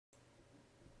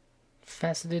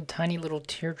faceted tiny little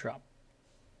teardrop.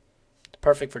 It's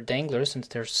perfect for danglers since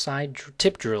they're side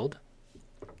tip drilled,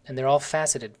 and they're all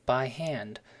faceted by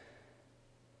hand.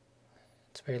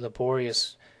 It's a very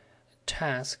laborious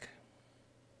task.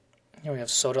 Here we have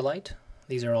sodalite.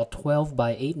 These are all 12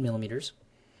 by 8 millimeters.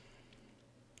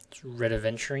 It's red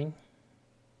aventurine.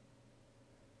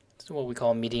 This is what we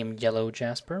call medium yellow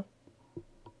jasper.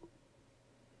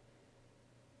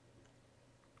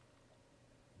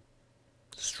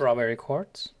 Strawberry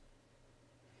quartz.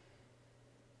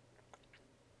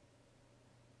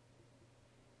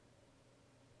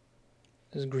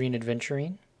 This is green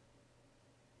aventurine.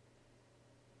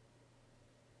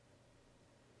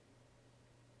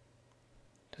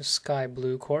 This is sky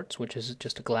blue quartz, which is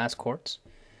just a glass quartz.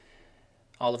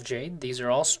 Olive jade. These are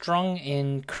all strung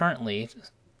in currently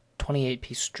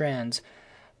 28-piece strands,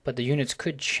 but the units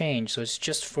could change, so it's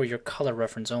just for your color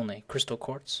reference only. Crystal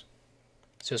quartz.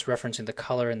 It's just referencing the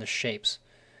color and the shapes.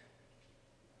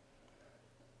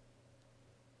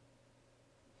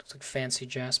 Looks like fancy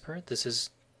jasper. This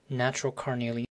is natural carnelian.